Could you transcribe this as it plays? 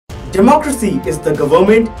Democracy is the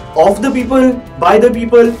government of the people, by the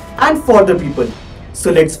people, and for the people. So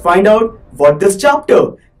let's find out what this chapter,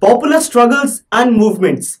 Popular Struggles and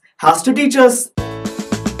Movements, has to teach us.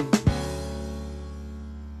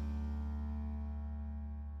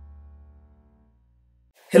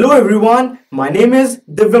 Hello everyone, my name is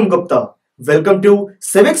Divyam Gupta. Welcome to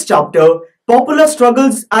Civics chapter, Popular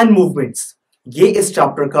Struggles and Movements. ये इस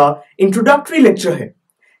chapter का introductory lecture है.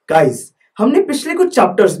 Guys, हमने पिछले कुछ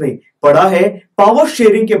chapters में पढ़ा है पावर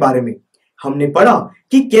शेयरिंग के बारे में. हमने पढ़ा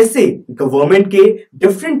कि कैसे गवर्नमेंट के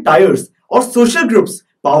डिफरेंट टायर्स और सोशल ग्रुप्स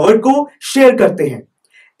पावर को शेयर करते हैं.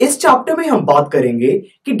 इस चैप्टर में हम बात करेंगे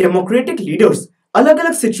कि डेमोक्रेटिक लीडर्स अलग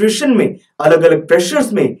अलग सिचुएशन में, अलग अलग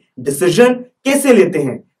प्रेशर्स में डिसीजन कैसे लेते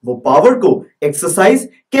हैं, वो पावर को एक्सरसाइज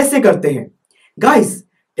कैसे करते हैं. गाइस,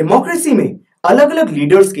 डेमोक्रेसी में अलग अलग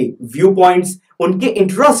लीडर्स के व्यू पॉइंट्स, उनके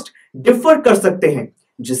इंटरेस्ट डिफर कर सकते हैं,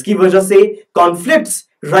 जिसकी वजह से कॉन्फ्लिक्ट्स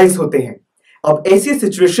राइज होते हैं. अब ऐसी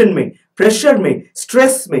सिचुएशन में, प्रेशर में,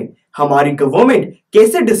 स्ट्रेस में हमारी गवर्नमेंट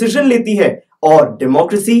कैसे डिसीजन लेती है और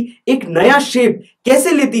डेमोक्रेसी एक नया शेप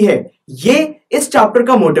कैसे लेती है, ये इस चैप्टर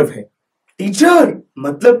का मोटिव है. टीचर,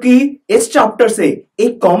 मतलब कि इस चैप्टर से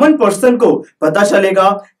एक कॉमन पर्सन को पता चलेगा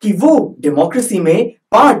कि वो डेमोक्रेसी में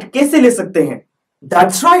पार्ट कैसे ले सकते हैं.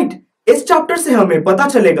 That's right. इस चैप्टर से हमें पता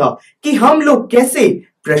चलेगा कि हम लोग कैसे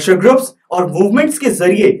प्रेशर ग्रुप्स और मूवमेंट्स के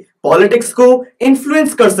जरिए पॉलिटिक्स को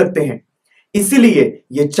इन्फ्लुएंस कर सकते हैं. इसीलिए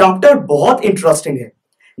ये चैप्टर बहुत इंटरेस्टिंग है.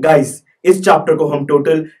 गाइस, इस चैप्टर को हम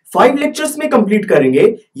टोटल 5 लेक्चर्स में कंप्लीट करेंगे.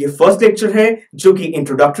 ये फर्स्ट लेक्चर है जो कि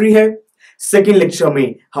इंट्रोडक्टरी है. सेकेंड लेक्चर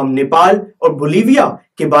में हम नेपाल और बोलिविया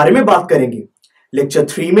के बारे में बात करेंगे. लेक्चर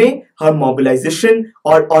 3 में हम मोबिलाइजेशन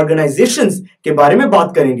और ऑर्गेनाइजेशंस के बारे में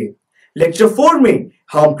बात करेंगे. लेक्चर 4 में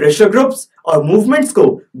हम प्रेशर ग्रुप्स और मूवमेंट्स को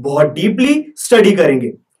बहुत डीपली स्टडी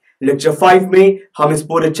करेंगे. लेक्चर 5 में हम इस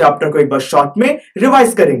पूरे चैप्टर को एक बार शॉर्ट में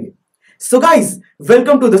रिवाइज करेंगे. So guys,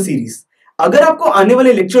 welcome to the series. अगर आपको आने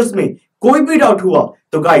वाले लेक्चर्स में कोई भी डाउट हुआ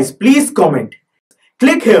तो guys please comment.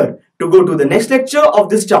 Click here to go to the next lecture of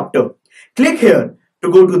this chapter. Click here to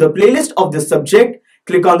go to the playlist of this subject.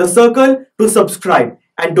 Click on the circle to subscribe.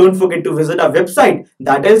 And don't forget to visit our website,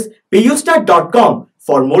 that is pustat.com,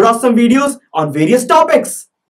 for more awesome videos on various topics.